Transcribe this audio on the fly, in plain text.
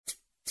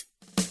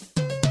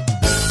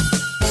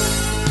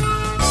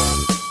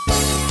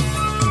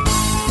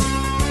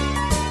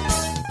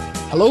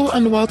Hello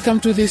and welcome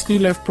to this New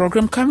Life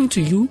program coming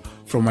to you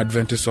from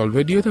Adventist World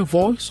Radio, the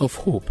voice of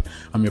hope.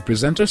 I'm your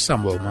presenter,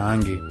 Samuel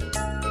Maangi.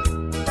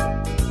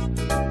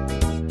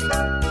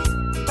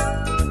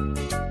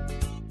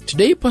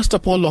 Today, Pastor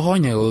Paul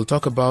Lohonya will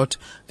talk about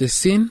the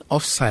sin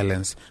of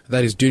silence.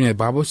 That is during a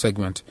Bible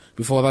segment.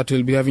 Before that,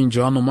 we'll be having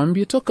John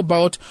Omambia talk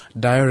about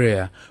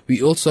diarrhea.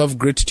 We also have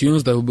great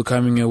tunes that will be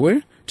coming your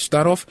way. To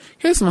start off,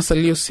 here's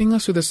Masalio sing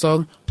us with the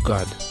song,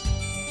 God.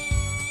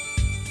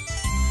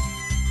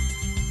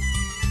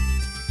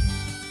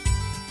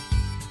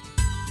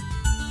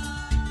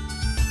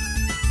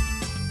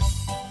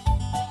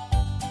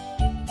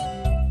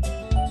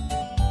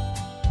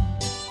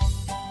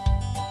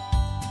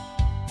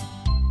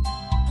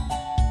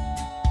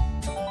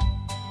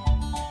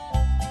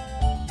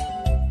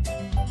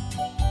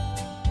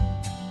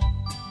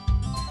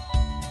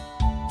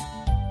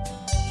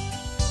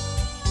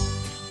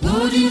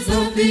 God is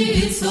happy,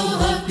 he's so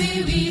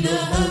happy with a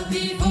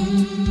happy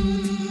home.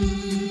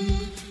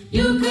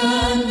 You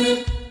can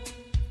make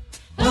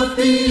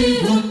happy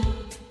home.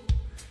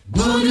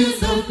 God is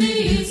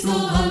happy, he's so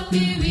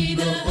happy with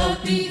a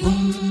happy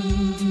home.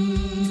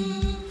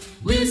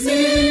 We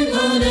sing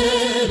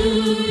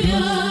hallelujah.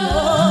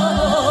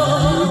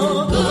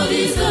 God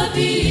is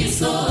happy, he's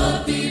so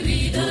happy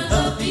with a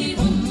happy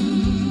home.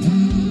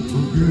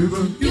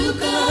 You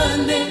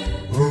can make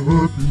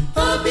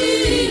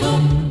happy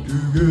home.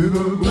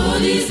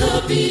 God is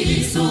happy,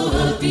 he's so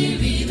happy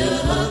with a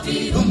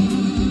happy home.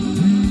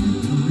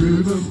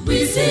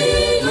 We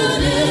sing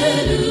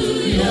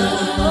hallelujah.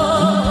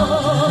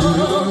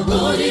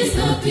 God is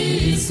happy,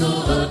 he's so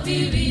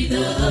happy with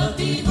a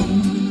happy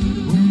home.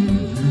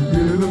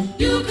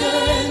 You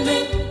can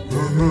make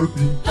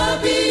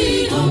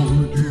happy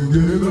home.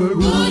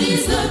 God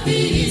is happy,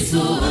 he's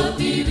so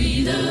happy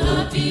with a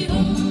happy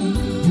home.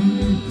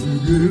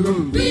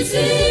 We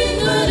sing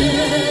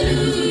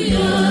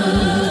hallelujah.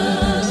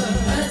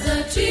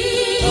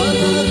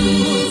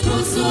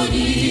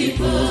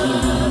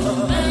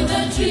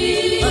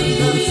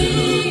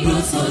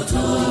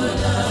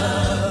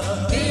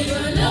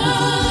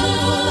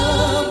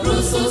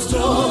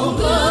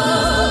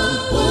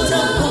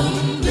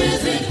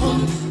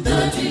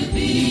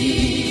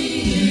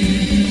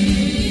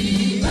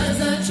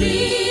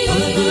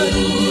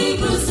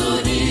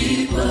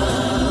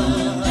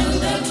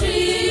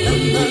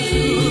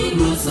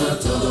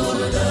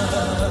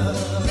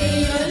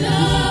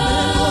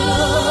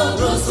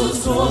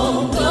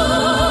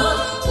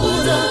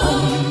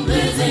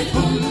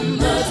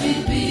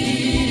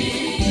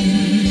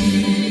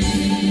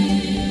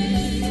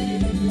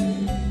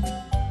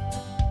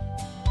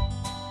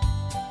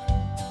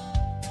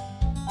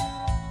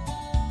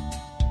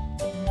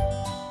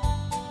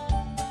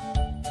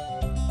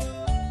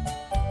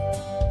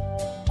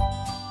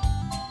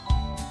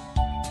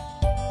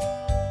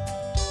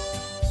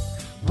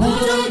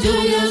 What a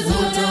joyous,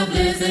 what a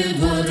blessed,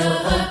 what a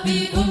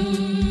happy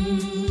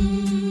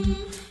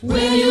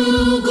where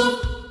you go,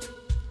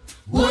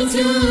 what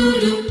you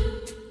do,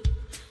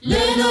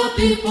 let our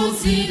people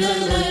see the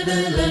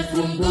light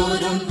from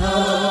God on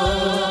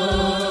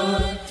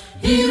high.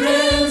 He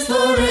reigns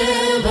forevermore.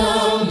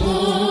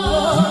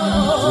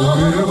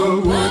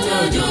 What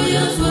a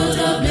joyous, what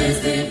a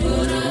blessed,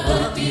 what a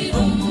happy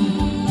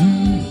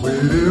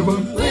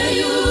where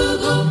you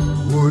go,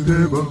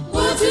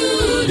 what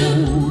you do,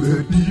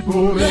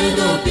 let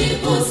the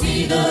people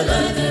see the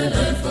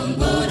light from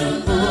God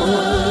on high.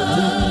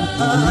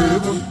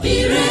 He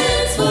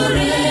reigns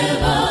forevermore.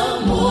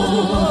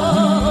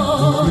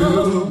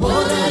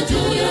 What a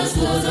joyous,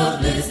 what a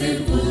blessed,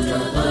 what a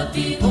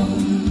happy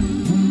home.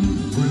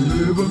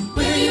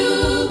 Where you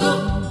go,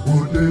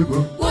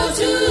 what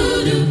you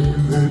do,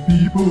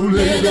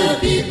 let the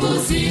people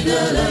see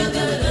the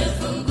light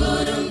from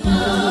God on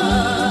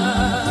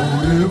high.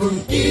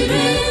 He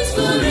reigns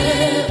forevermore.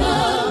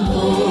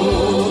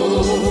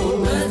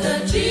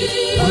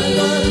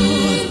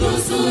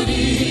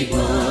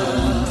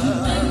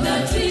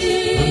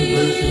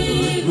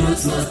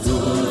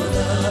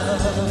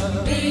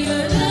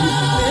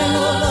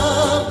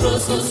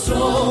 So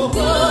stronger,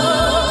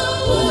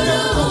 what a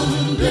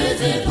home,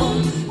 blessed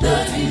home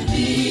that will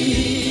be.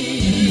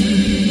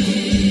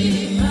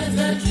 As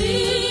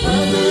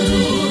the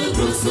root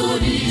grows so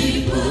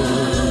deeper,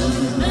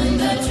 and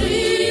the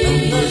tree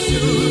and the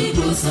shoot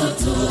grows so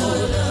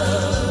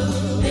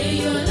taller, may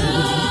your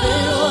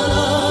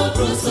love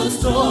grow so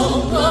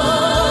stronger,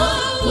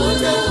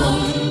 what a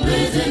home,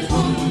 blessed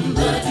home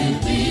that will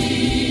be.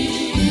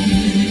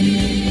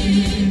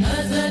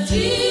 As the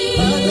tree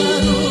and the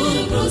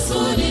root grows so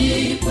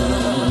deeper,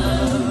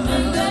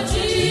 and the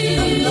tree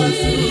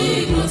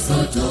grows so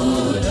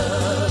taller,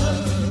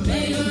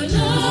 may your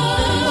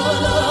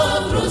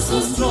love grow so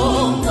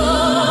stronger.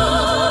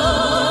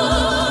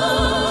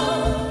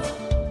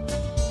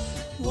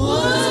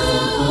 What a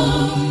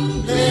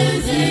home,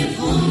 blessed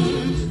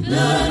home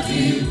that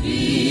will be.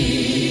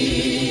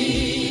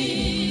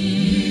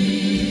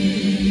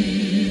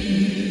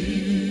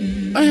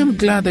 I am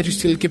glad that you're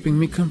still keeping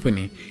me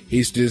company.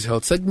 Here's today's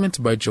health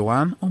segment by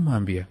Joanne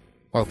Omambia.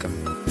 Welcome.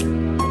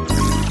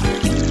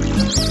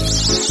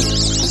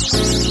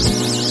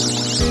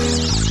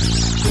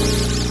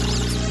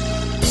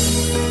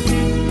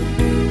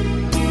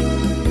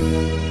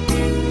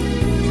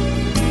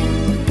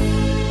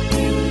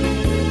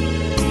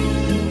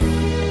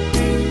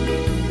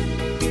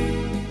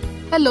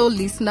 Hello,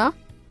 listener.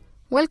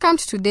 Welcome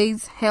to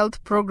today's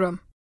health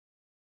program.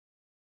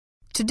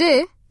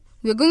 Today,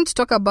 we are going to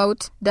talk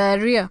about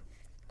diarrhea.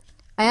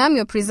 I am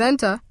your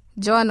presenter,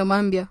 Joan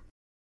Omambia.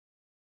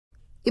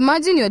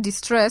 Imagine your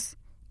distress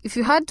if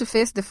you had to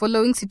face the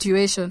following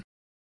situation.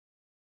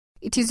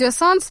 It is your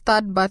son's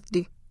third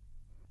birthday.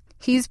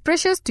 He is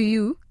precious to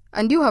you,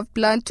 and you have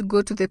planned to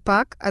go to the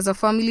park as a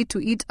family to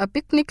eat a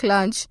picnic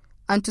lunch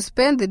and to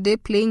spend the day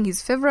playing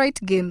his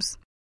favorite games.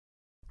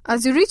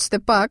 As you reach the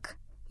park,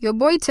 your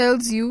boy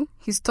tells you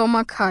his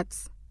stomach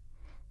hurts.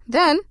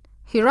 Then,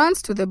 he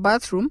runs to the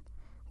bathroom,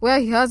 where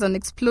he has an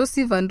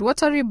explosive and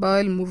watery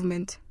bowel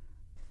movement.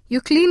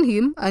 You clean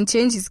him and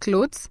change his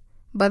clothes,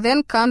 but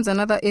then comes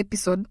another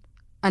episode,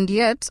 and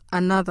yet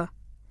another.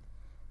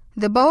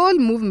 The bowel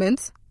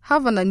movements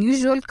have an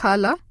unusual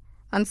color,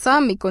 and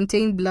some may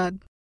contain blood.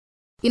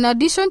 In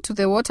addition to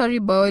the watery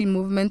bowel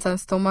movements and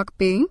stomach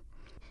pain,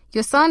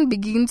 your son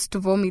begins to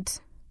vomit.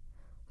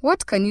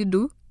 What can you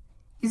do?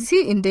 Is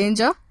he in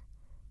danger?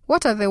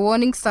 What are the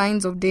warning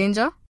signs of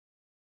danger?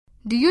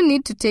 Do you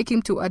need to take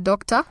him to a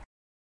doctor?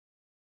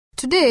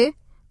 Today,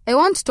 I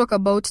want to talk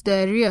about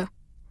diarrhea,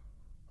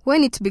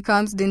 when it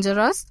becomes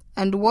dangerous,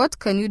 and what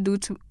can you do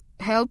to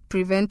help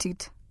prevent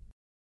it.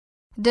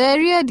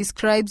 Diarrhea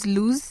describes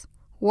loose,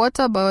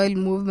 water bowel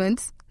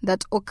movements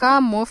that occur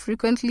more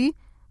frequently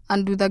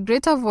and with a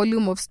greater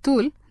volume of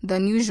stool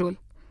than usual.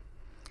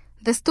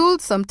 The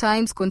stools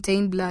sometimes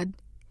contain blood.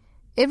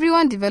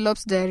 Everyone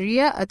develops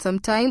diarrhea at some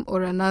time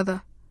or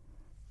another.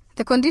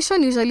 The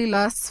condition usually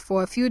lasts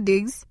for a few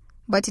days,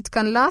 but it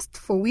can last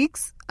for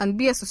weeks and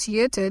be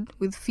associated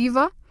with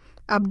fever,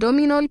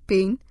 abdominal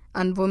pain,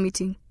 and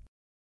vomiting.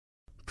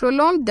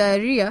 Prolonged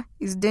diarrhea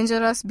is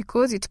dangerous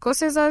because it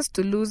causes us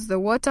to lose the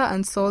water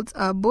and salts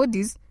our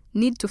bodies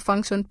need to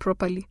function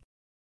properly.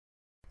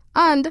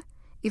 And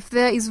if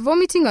there is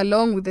vomiting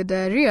along with the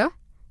diarrhea,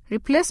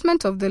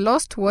 replacement of the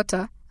lost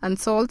water and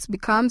salts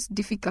becomes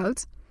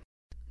difficult,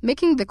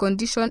 making the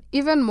condition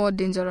even more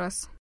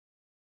dangerous.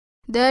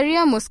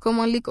 Diarrhea most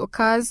commonly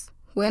occurs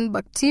when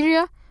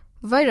bacteria,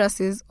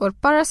 viruses, or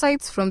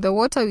parasites from the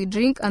water we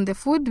drink and the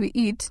food we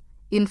eat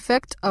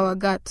infect our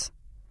gut.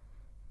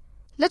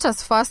 Let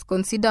us first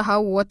consider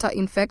how water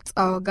infects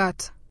our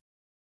gut.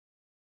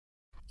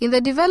 In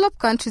the developed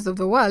countries of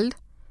the world,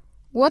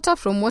 water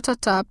from water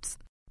taps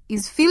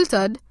is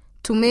filtered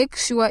to make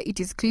sure it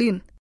is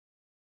clean.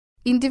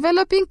 In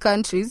developing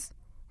countries,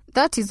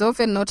 that is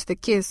often not the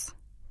case.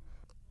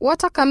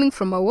 Water coming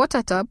from a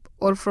water tap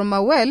or from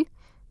a well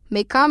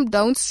may come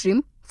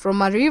downstream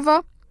from a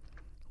river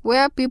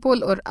where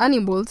people or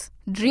animals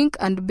drink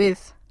and bathe.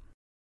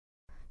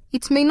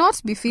 It may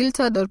not be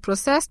filtered or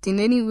processed in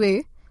any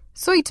way,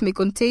 so it may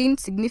contain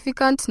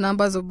significant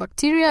numbers of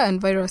bacteria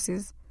and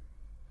viruses.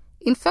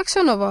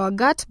 Infection of our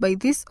gut by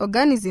these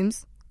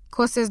organisms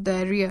causes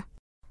diarrhea.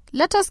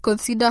 Let us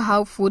consider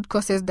how food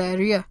causes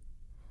diarrhea.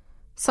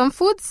 Some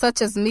foods,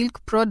 such as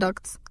milk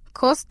products,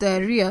 cause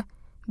diarrhea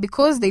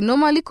because they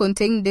normally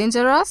contain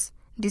dangerous,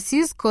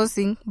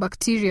 disease-causing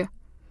bacteria.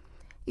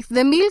 If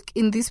the milk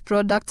in these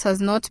products has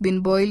not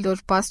been boiled or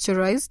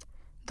pasteurized,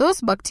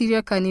 those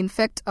bacteria can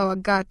infect our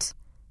gut,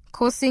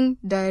 causing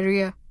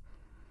diarrhea.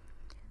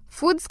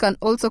 Foods can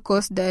also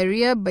cause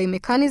diarrhea by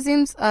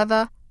mechanisms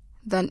other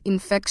than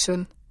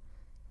infection.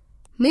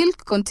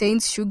 Milk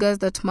contains sugars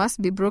that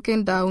must be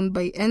broken down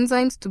by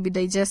enzymes to be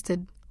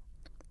digested.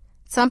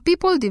 Some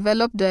people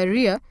develop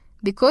diarrhea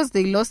because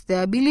they lost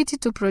the ability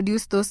to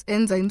produce those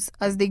enzymes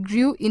as they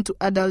grew into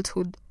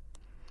adulthood.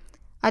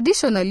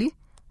 Additionally,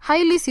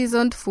 highly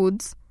seasoned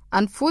foods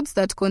and foods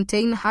that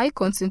contain high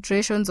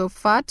concentrations of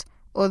fat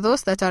or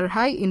those that are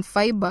high in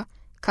fiber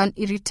can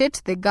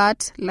irritate the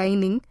gut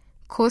lining,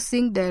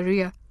 causing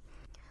diarrhea.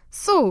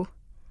 So,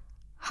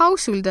 how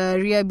should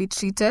diarrhea be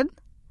treated?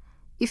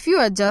 If you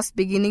are just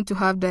beginning to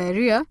have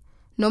diarrhea,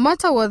 no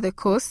matter what the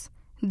cause,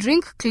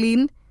 drink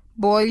clean,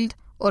 boiled,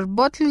 or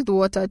bottled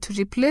water to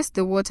replace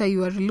the water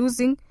you are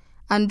losing,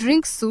 and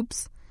drink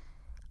soups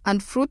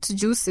and fruit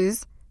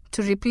juices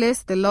to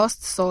replace the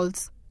lost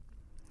salts.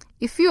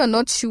 If you are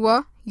not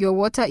sure your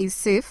water is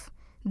safe,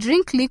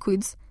 drink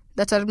liquids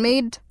that are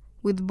made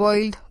with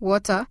boiled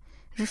water,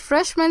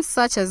 refreshments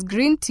such as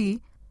green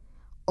tea,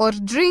 or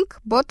drink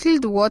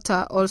bottled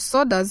water or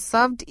sodas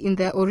served in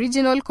their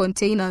original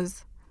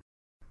containers.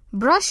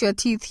 Brush your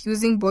teeth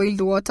using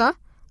boiled water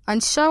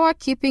and shower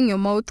keeping your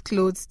mouth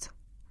closed.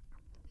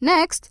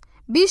 Next,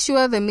 be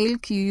sure the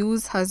milk you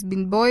use has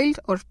been boiled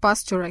or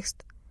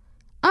pasteurized.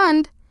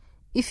 And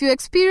if you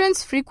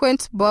experience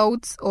frequent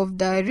bouts of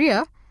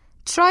diarrhea,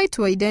 try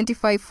to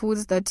identify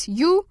foods that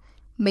you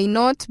may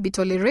not be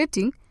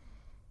tolerating,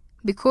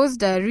 because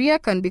diarrhea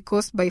can be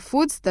caused by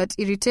foods that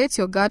irritate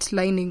your gut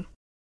lining.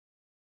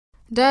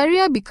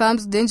 Diarrhea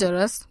becomes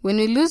dangerous when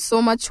we lose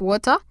so much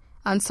water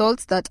and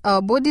salts that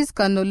our bodies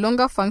can no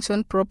longer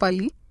function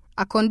properly,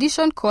 a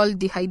condition called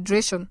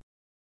dehydration.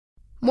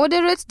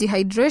 Moderate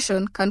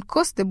dehydration can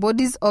cause the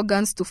body's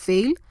organs to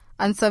fail,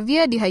 and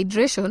severe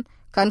dehydration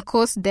can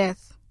cause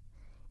death.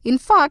 In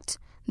fact,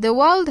 the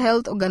World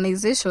Health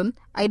Organization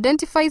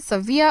identifies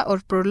severe or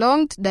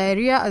prolonged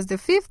diarrhea as the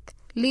 5th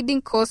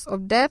leading cause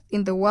of death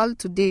in the world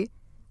today,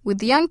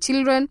 with young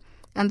children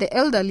and the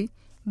elderly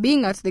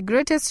being at the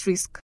greatest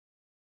risk.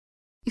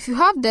 If you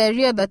have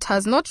diarrhea that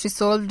has not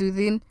resolved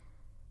within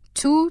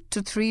 2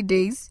 to 3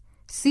 days,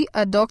 see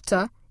a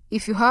doctor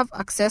if you have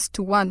access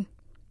to one.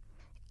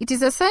 It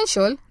is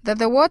essential that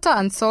the water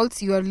and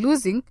salts you are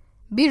losing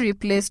be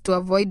replaced to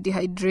avoid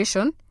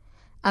dehydration,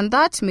 and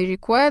that may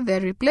require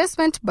their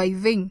replacement by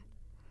vein.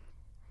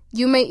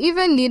 You may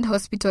even need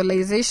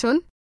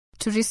hospitalization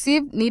to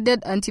receive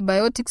needed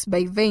antibiotics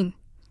by vein.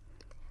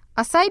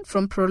 Aside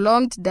from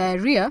prolonged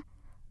diarrhea,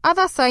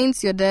 other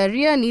signs your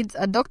diarrhea needs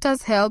a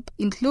doctor's help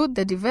include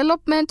the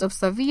development of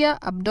severe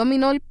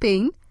abdominal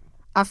pain,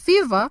 a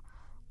fever,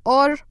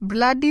 or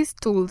bloody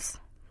stools.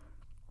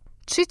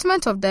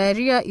 Treatment of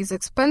diarrhea is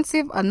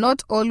expensive and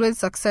not always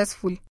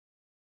successful.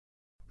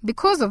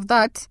 Because of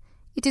that,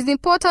 it is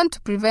important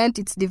to prevent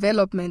its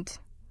development.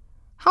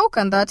 How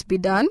can that be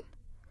done?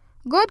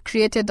 God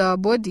created our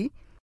body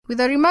with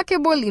a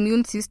remarkable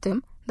immune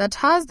system that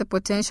has the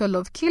potential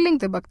of killing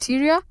the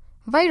bacteria,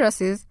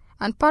 viruses,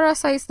 and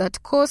parasites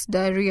that cause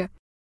diarrhea.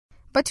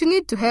 But you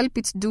need to help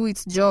it do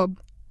its job.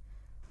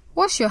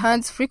 Wash your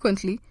hands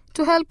frequently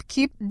to help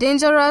keep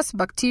dangerous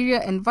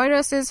bacteria and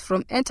viruses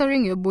from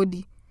entering your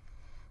body.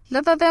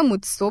 Lather them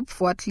with soap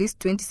for at least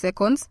 20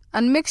 seconds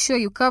and make sure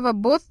you cover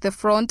both the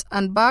front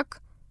and back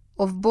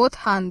of both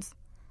hands.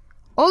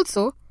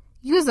 Also,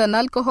 use an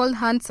alcohol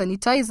hand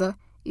sanitizer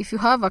if you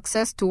have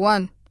access to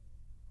one.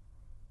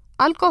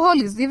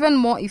 Alcohol is even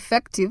more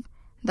effective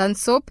than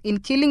soap in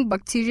killing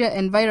bacteria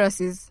and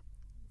viruses.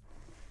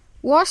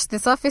 Wash the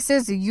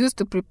surfaces you use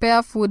to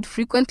prepare food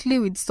frequently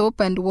with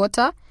soap and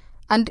water,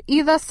 and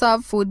either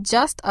serve food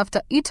just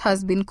after it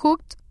has been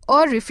cooked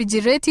or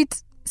refrigerate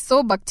it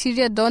so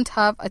bacteria don't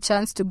have a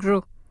chance to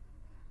grow.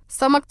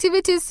 Some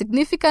activities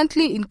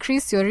significantly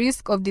increase your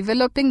risk of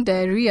developing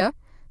diarrhea,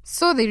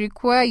 so they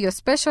require your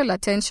special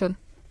attention.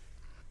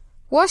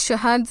 Wash your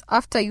hands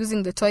after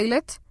using the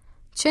toilet,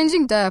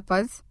 changing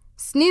diapers,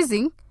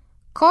 sneezing,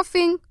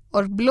 coughing,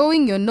 or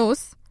blowing your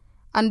nose,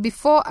 and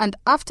before and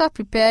after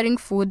preparing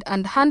food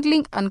and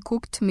handling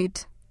uncooked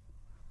meat.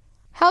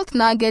 Health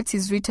Nuggets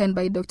is written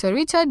by Dr.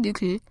 Richard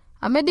Dukel,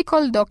 a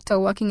medical doctor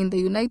working in the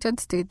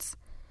United States.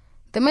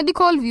 The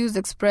medical views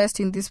expressed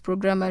in this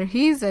program are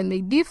his and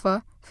may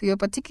differ for your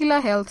particular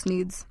health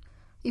needs.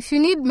 If you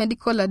need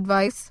medical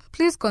advice,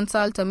 please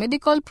consult a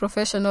medical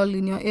professional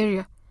in your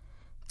area.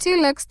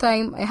 Till next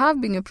time, I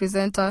have been your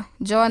presenter,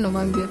 Joan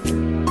Omambia.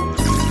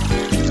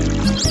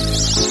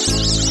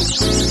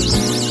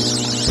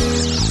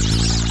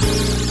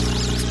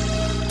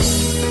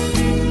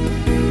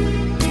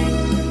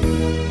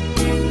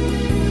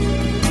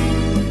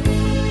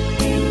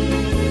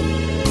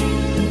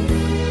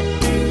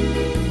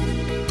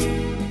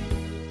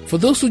 For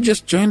those who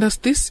just joined us,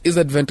 this is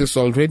Adventist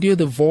World Radio,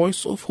 the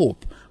voice of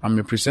hope. I'm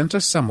your presenter,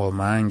 Samuel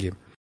Maangi.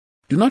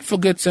 Do not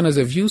forget to send us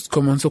your views,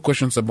 comments, or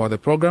questions about the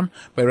program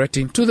by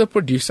writing to the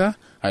producer,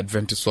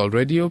 Adventist World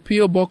Radio,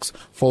 P.O. Box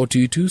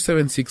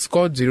 42276,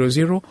 code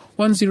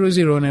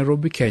 00100,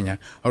 Nairobi, Kenya,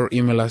 or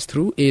email us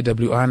through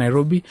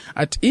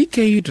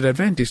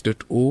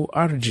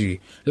awrnairobi@eku.adventist.org.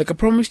 Like I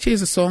promised, here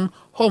is a song,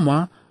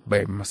 Homer,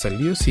 by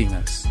Masalio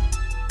Singers.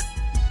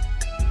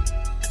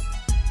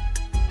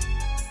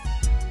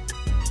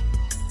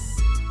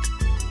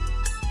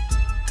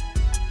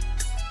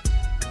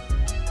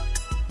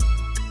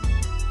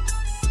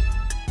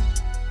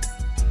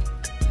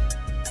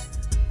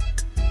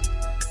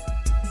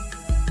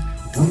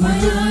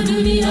 Umaya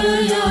dunia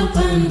ya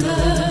panga,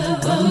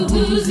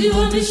 wauguzi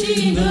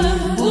wameshinda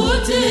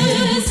wote,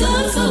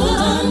 sasa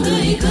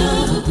wahangaika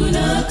huku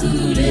na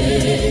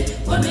kule,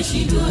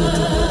 wameshindwa.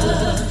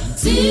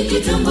 Si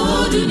kitambo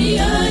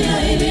dunia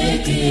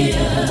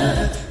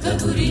yaelekea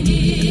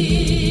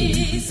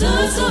kaburini,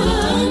 sasa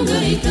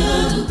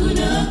wahangaika huku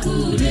na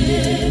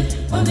kule,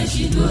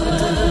 wameshindwa.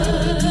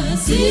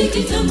 Si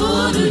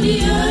kitambo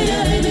dunia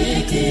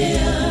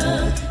yaelekea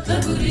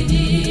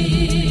kaburini.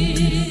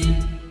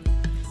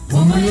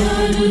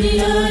 Umaya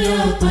dunia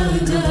ya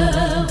panga,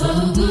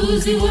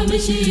 wauguzi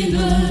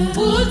wameshinda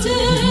wote,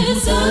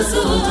 sasa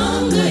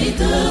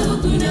wahangaika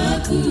huku na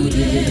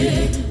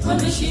kule,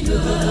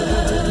 wameshindwa.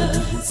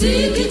 Si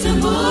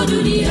kitambo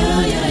dunia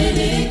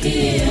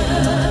yaelekea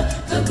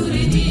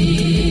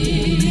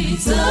kaburini,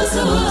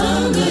 sasa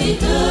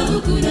wahangaika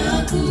huku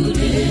na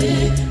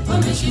kule,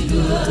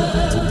 wameshindwa.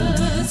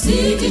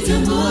 Si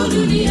kitambo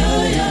dunia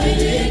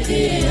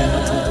yaelekea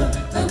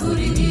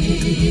kaburini.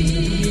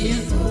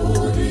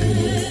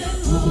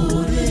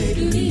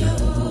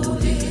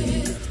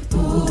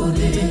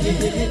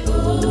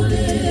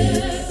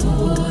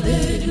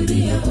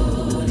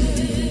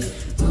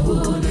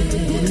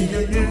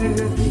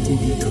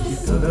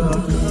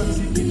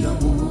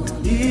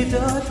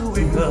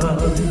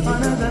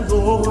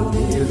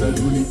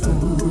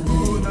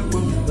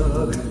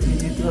 unakwambia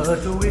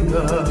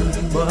itatoweka.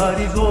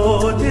 Bahari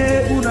zote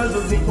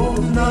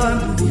unazoziona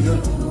ndugu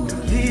yangu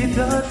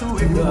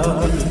itatoweka,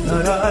 na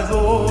raha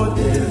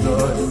zote za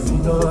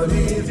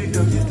dunia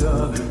zitapita,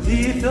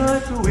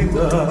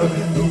 itatoweka.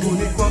 Ndugu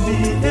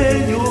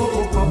nikwambie,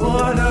 njoo kwa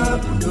Bwana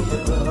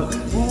utapata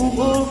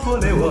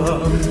kuokolewa,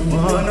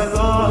 maana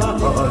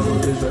raha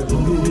zote za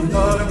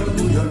dunia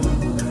ndugu yangu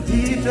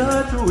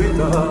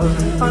itatoweka.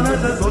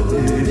 Anasa zote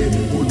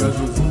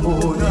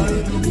unazoziona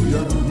ndugu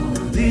yangu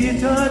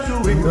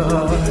itatoweka,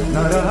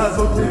 na raha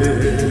zote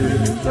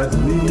za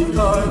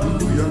dunia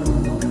ndugu yangu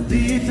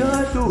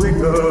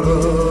itatoweka.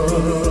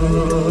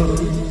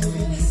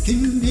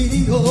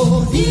 Kimbilio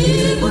ni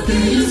kwake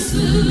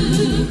Yesu,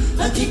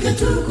 hakika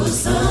tuko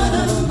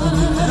salama.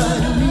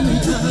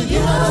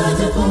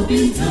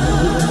 Yajapopita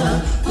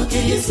kwake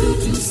Yesu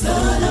tu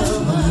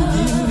salama.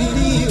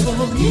 Kimbilio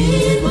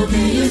ni kwake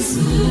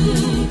Yesu,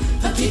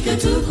 hakika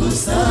tuko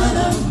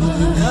salama.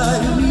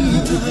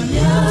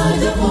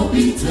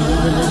 Yajapopita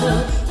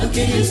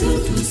kwake Yesu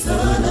tu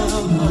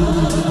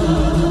salama.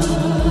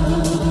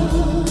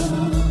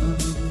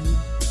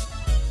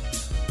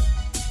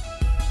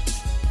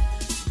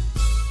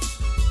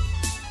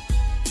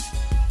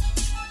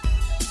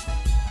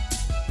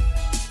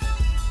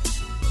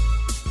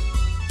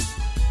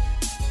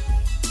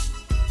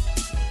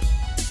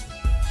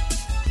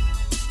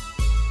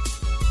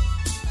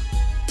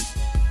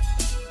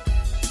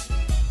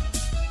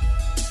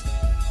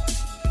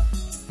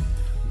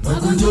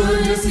 Magonjwa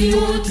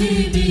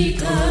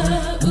yasiyotibika,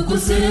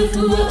 ukosefu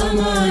wa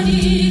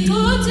amani,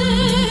 kote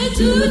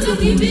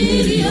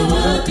tutakimbilia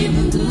wapi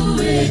Mungu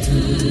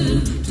wetu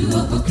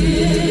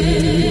tuokoke?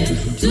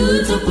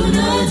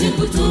 Tutaponaje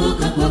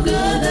kutoka kwa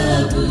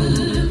ghadhabu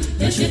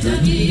ya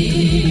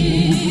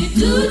shetani?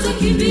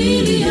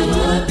 Tutakimbilia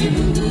wapi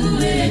Mungu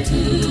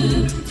wetu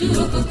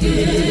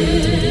tuokoke?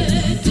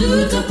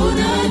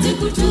 Tutaponaje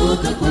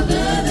kutoka kwa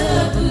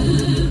ghadhabu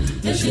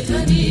ya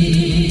shetani?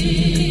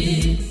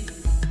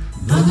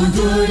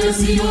 Magonjwa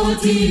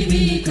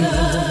yasiyotibika,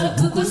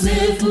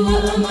 ukosefu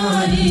wa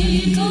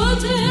amani,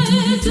 kote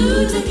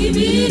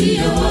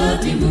tutakimbilia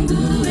wapi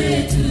Mungu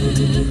wetu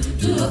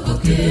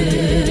tuokoke?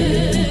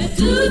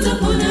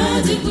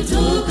 Tutaponaje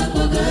kutoka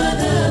kwa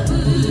ghadhabu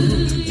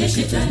ya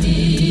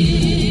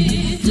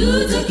shetani?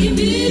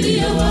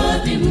 Tutakimbilia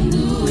wapi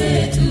Mungu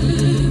wetu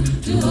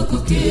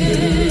tuokoke?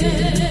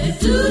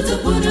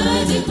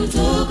 Tutaponaje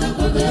kutoka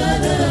kwa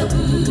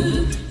ghadhabu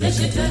ya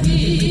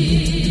shetani?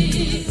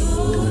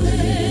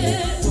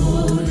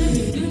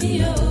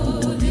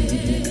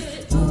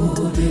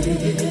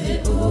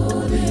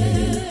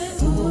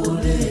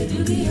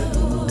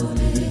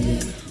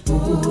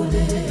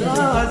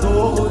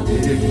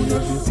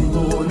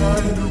 Unazoziona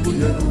ndugu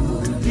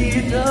yangu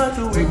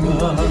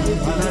itatoweka,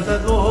 anasa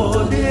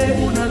zote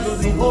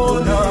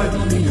unazoziona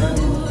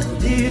duniani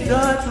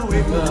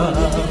itatoweka.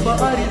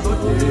 Bahari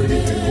zote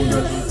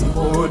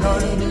unazoziona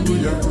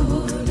ndugu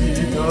yangu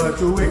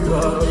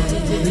itatoweka.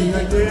 Dunia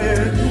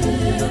yetu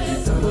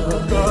inapita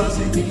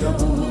kasi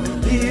kitabu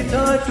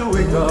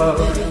itatoweka.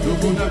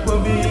 Ndugu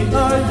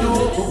nakwambia,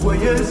 njoo kwa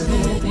Yesu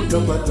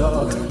utapata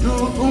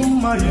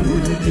tumaini.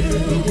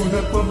 Ndugu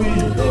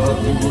nakwambia,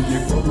 uje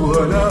kwa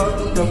Bwana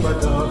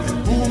utapata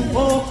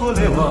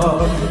kuokolewa,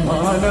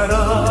 maana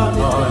raha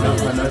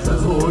na anasa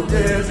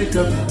zote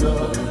zitapita,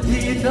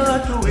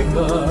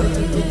 itatoweka.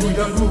 Ndugu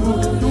yangu,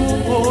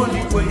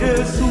 tuone kwa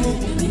Yesu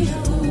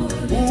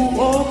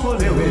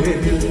uokolewe.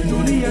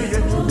 Dunia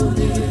yetu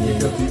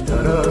itapita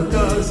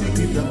kasi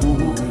kitabu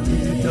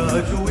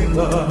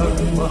itatoweka.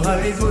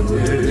 Bahari zote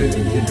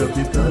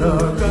itapita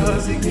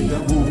kasi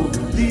kitabu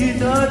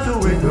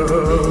itatoweka.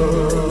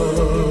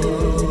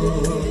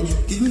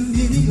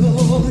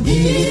 Kimbilio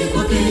ni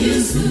kwake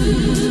Yesu,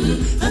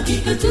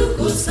 hakika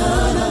tuko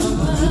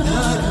salama.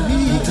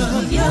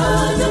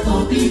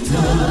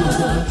 Yajapopita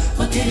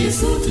kwake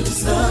Yesu tu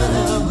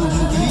salama.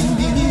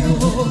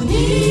 Kimbilio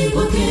ni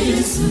kwake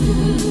Yesu,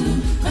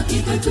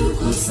 hakika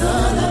tuko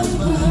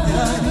salama.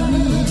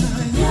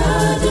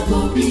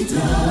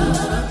 Yajapopita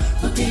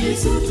kwake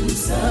Yesu tu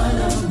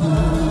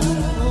salama.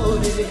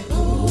 Ole,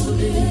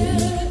 ole,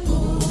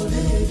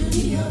 ole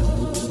dunia,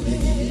 ole,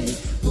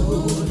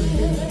 ole,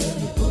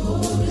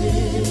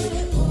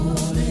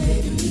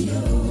 ole dunia,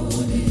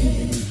 ole.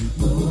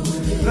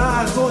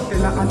 Raha zote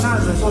na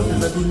anasa zote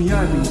za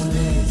duniani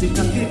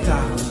zitapita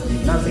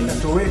na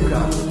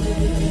zitatoweka.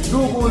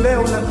 Ndugu,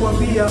 leo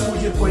nakuambia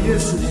uje kwa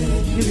Yesu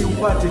ili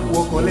upate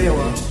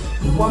kuokolewa,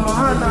 kwa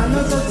maana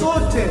anasa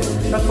zote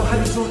na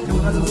fahari zote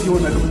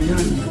unazoziona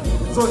duniani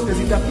zote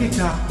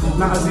zitapita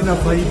na hazina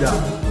faida.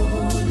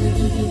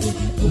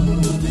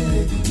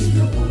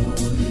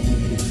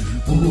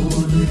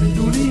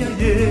 Dunia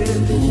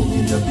yetu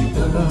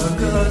itapita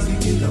kasi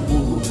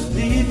kitabu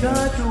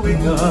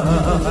itatoweka.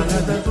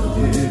 Anasa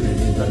zote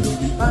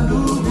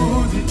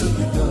ndugu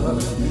zitapita,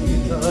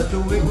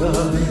 itatoweka.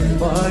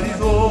 Bahari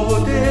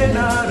zote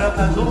na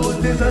raha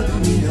zote za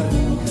dunia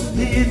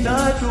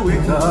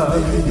itatoweka.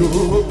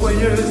 Njoo kwa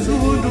Yesu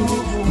ndugu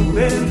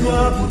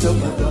mpendwa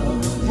utapata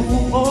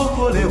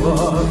kuokolewa.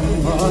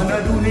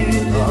 Maana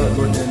dunia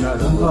zote na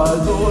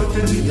raha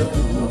zote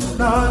zitapita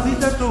na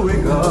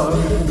zitatoweka.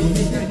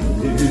 Dunia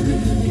yote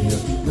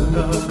itapita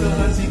na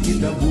kazi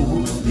kitabu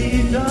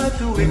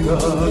itatoweka.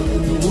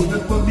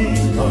 Unakwambia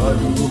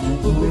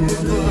ndugu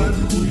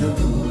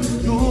yangu,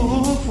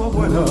 ndugu kwa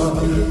Bwana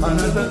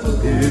anaza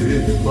zote,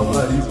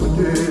 bahari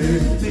zote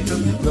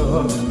zitapita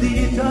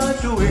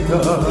zitatoweka,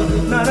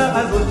 na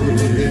raha zote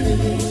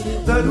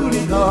za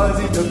dunia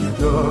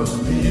zitapita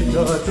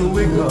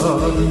zitatoweka.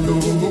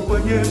 Ndugu kwa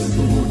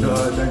Yesu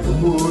dada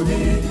nyumbani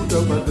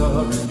utapata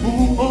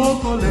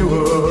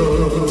kuokolewa.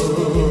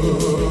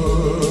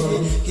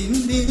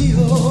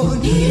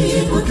 Kimbilioni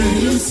kwake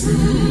Yesu,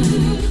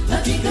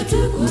 hakika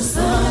tuko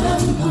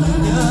salama.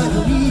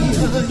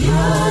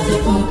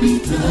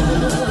 Yajapopita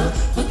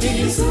kwake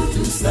Yesu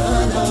tu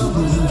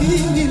salama.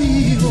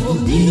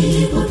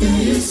 Kimbilioni kwake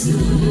Yesu,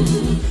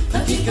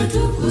 hakika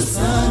tuko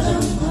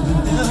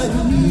salama.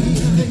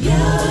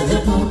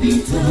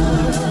 Yajapopita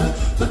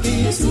kwake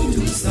Yesu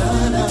tu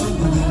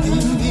salama.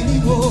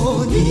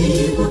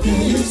 Kimbilioni kwake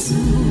Yesu,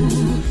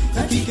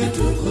 hakika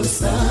tuko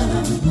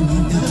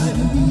salama.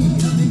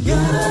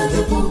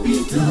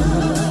 Yajapopita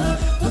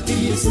kwake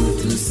Yesu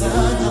tu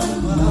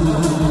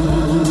salama.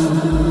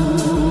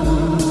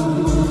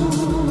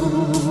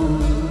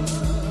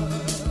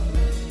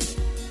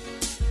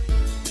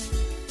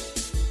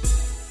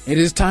 It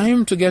is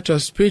time to get our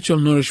spiritual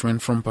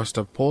nourishment from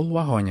Pastor Paul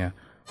Wahonya.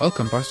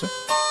 Welcome, Pastor.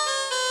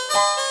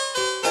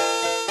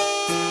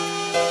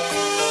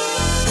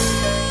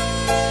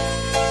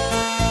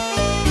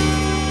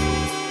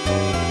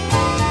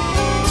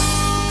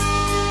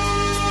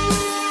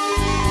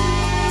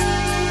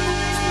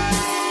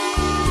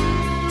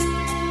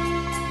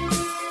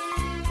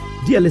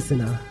 Dear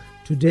listener,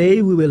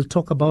 today we will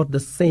talk about the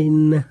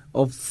sin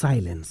of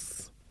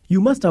silence. You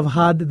must have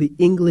heard the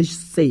English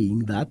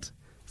saying that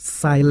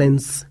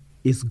silence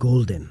is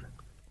golden.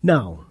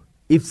 Now,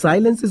 if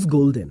silence is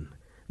golden,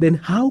 then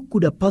how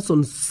could a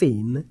person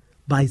sin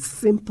by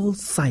simple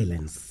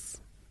silence?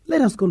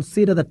 Let us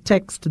consider the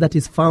text that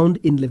is found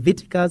in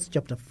Leviticus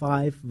chapter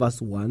 5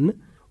 verse 1,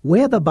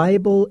 where the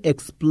Bible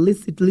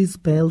explicitly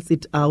spells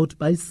it out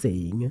by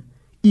saying,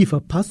 if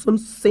a person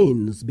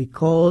sins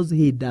because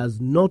he does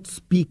not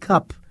speak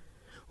up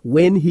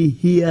when he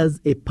hears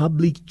a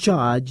public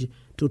charge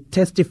to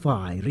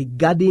testify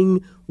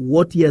regarding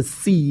what he has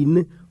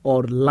seen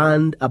or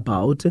learned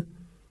about,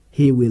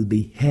 he will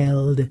be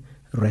held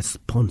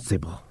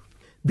responsible.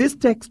 This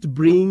text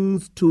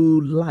brings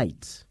to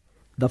light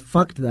the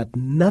fact that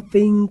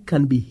nothing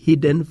can be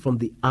hidden from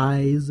the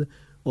eyes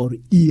or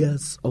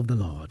ears of the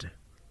Lord.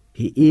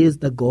 He is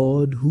the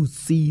God who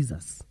sees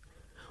us.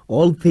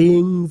 All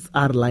things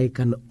are like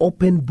an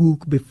open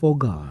book before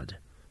God.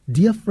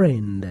 Dear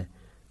friend,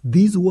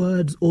 these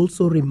words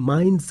also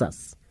reminds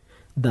us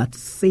that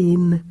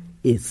sin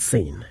is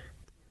sin,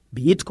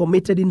 be it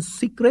committed in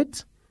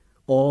secret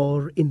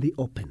or in the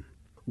open.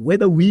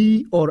 Whether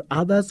we or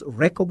others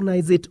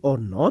recognize it or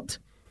not,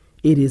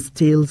 it is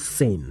still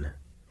sin.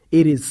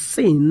 It is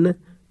sin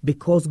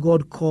because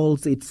God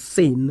calls it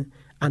sin,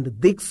 and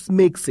this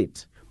makes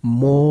it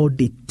more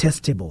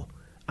detestable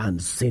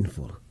and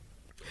sinful.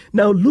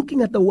 Now,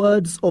 looking at the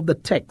words of the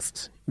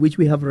text which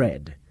we have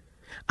read,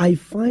 I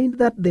find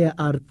that there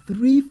are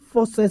three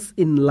forces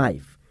in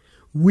life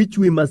which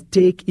we must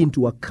take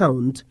into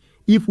account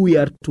if we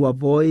are to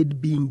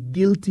avoid being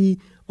guilty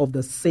of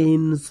the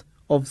sins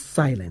of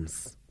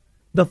silence.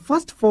 The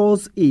first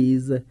force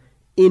is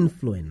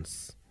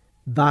influence,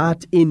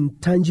 that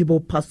intangible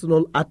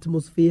personal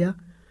atmosphere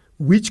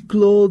which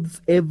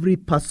clothes every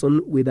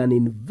person with an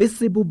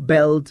invisible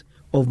belt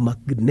of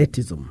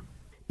magnetism.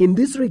 In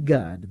this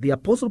regard, the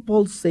Apostle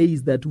Paul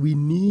says that we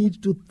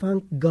need to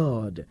thank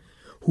God,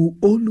 who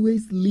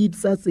always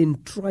leads us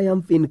in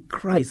triumph in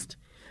Christ,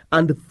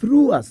 and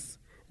through us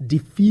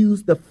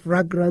diffuse the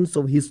fragrance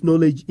of his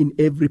knowledge in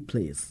every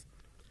place.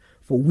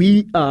 For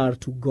we are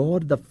to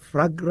God the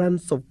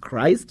fragrance of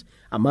Christ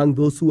among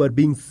those who are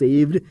being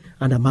saved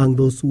and among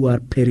those who are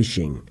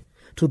perishing.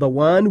 To the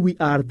one we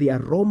are the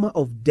aroma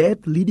of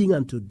death leading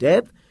unto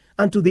death,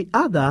 and to the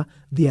other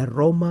the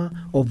aroma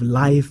of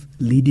life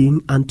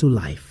leading unto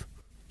life.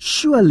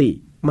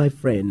 Surely, my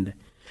friend,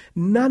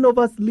 none of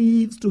us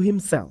lives to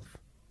himself.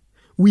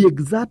 We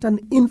exert an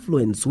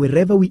influence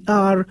wherever we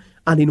are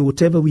and in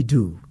whatever we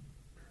do.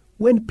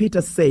 When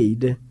Peter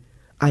said,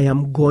 I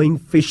am going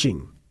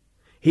fishing,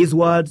 his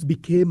words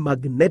became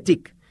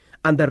magnetic,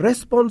 and the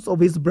response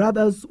of his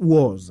brothers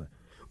was,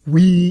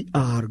 we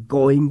are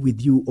going with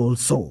you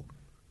also.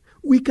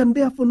 We can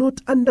therefore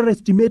not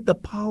underestimate the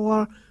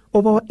power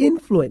of our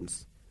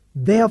influence.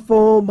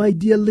 Therefore, my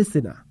dear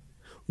listener,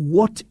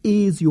 what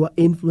is your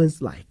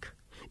influence like?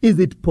 Is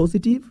it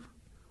positive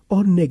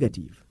or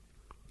negative?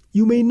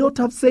 You may not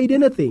have said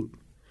anything.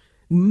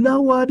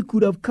 No word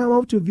could have come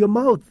out of your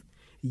mouth,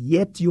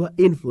 yet your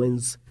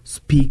influence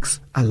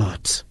speaks a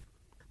lot.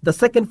 The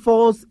second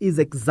force is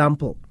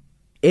example.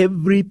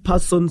 Every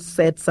person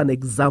sets an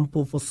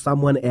example for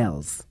someone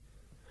else.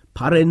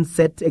 Parents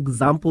set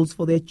examples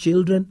for their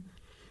children.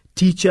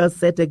 Teachers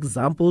set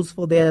examples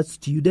for their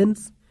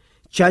students.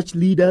 Church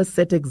leaders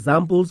set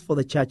examples for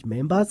the church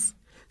members.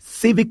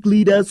 Civic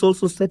leaders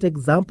also set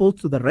examples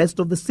to the rest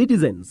of the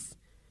citizens.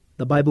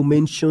 The Bible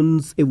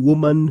mentions a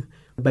woman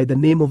by the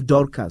name of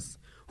Dorcas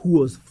who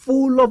was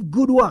full of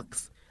good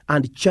works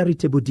and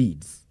charitable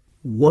deeds.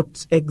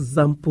 What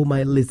example,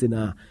 my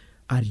listener,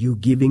 are you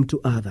giving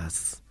to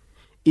others?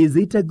 Is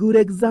it a good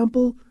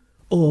example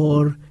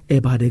or a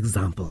bad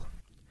example?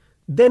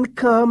 Then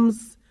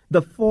comes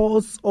the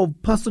force of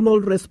personal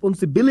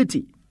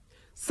responsibility.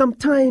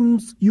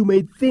 Sometimes you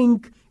may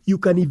think you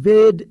can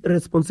evade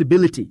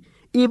responsibility,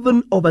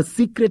 even of a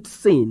secret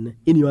sin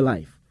in your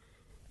life.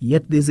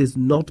 Yet this is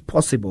not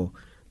possible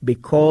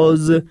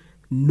because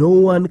no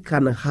one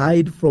can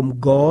hide from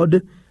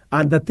God,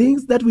 and the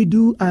things that we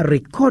do are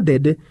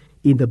recorded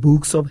in the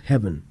books of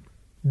heaven.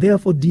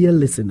 Therefore, dear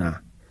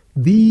listener,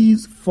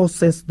 these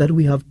forces that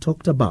we have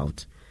talked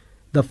about,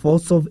 the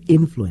force of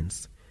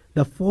influence,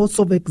 the force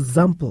of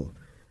example,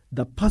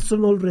 the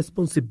personal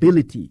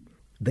responsibility,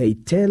 they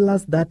tell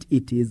us that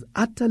it is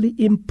utterly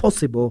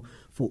impossible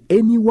for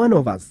any one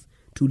of us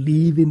to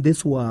live in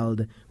this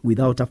world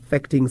without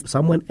affecting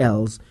someone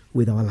else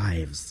with our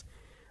lives.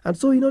 And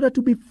so in order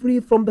to be free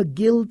from the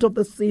guilt of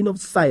the sin of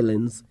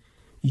silence,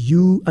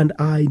 you and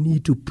I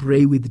need to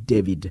pray with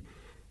David.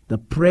 The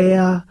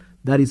prayer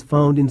that is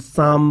found in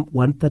Psalm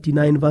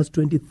 139 verse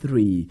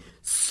 23.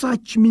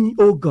 Search me,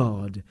 O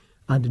God,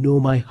 and know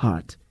my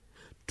heart.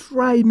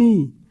 Try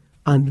me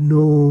and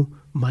know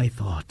my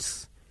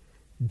thoughts.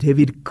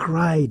 David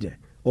cried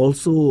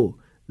also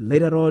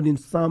later on in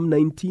Psalm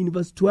 19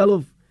 verse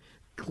 12.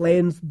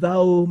 Cleanse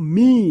thou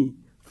me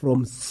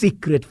from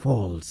secret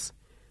faults.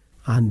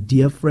 And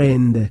dear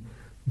friend,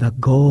 the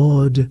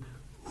God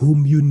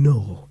whom you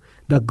know,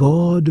 the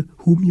God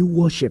whom you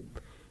worship,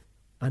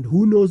 and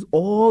who knows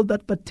all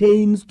that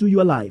pertains to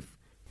your life,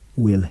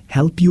 will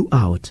help you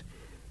out,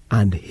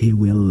 and he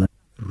will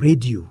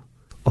rid you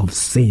of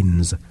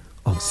sins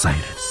of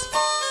silence.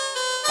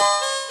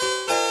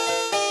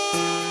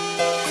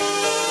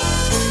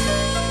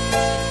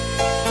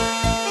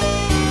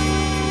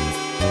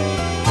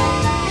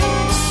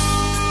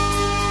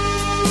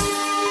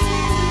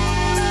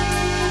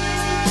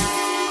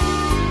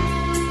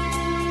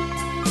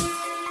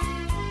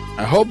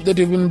 I hope that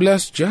you've been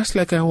blessed just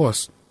like I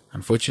was.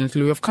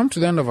 Unfortunately, we have come to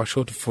the end of our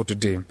show for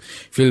today.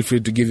 Feel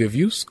free to give your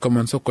views,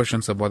 comments, or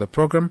questions about the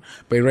program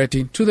by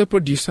writing to the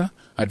producer,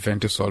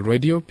 Adventist World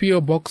Radio, P.O.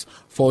 Box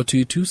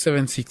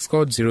 42276,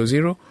 code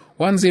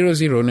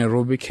 00100,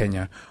 Nairobi,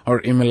 Kenya,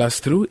 or email us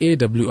through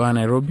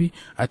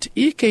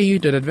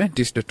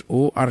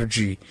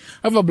awrnairobi@eku.adventist.org.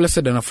 Have a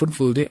blessed and a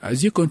fruitful day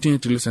as you continue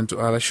to listen to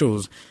other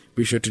shows.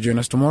 Be sure to join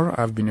us tomorrow.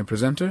 I've been your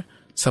presenter,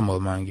 Samuel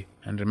Mangi.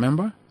 And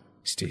remember,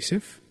 stay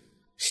safe,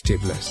 stay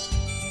blessed.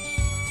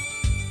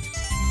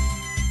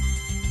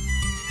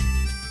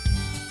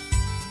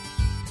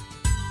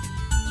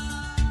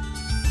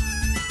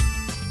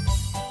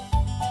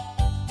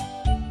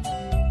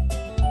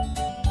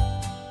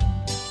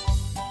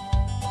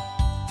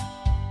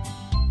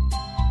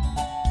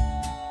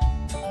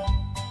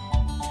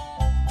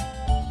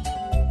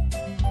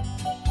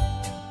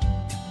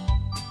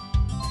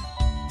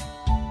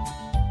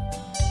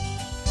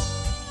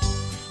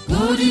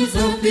 God is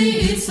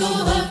happy, so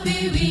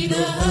happy with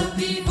a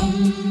happy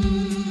home.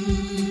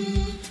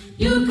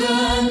 You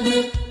can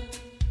make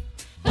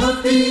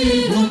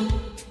happy home.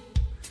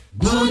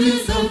 God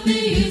is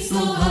happy,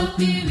 so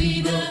happy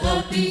with a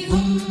happy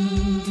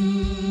home.